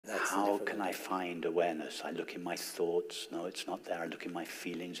how can I find awareness? I look in my thoughts. No, it's not there. I look in my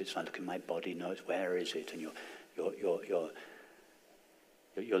feelings. It's not. I look in my body. No, it's where is it? And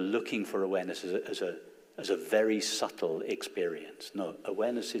you're looking for awareness as a very subtle experience. No,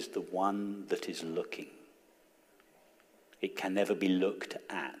 awareness is the one that is looking. It can never be looked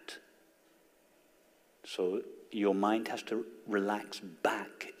at. So your mind has to relax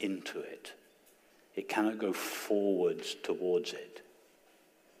back into it. It cannot go forwards towards it.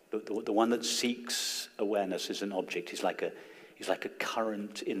 The one that seeks awareness as an object is like a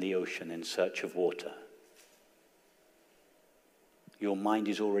current in the ocean in search of water. Your mind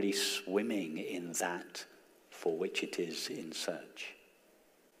is already swimming in that for which it is in search.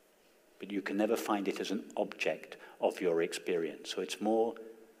 But you can never find it as an object of your experience. So it's more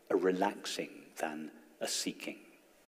a relaxing than a seeking.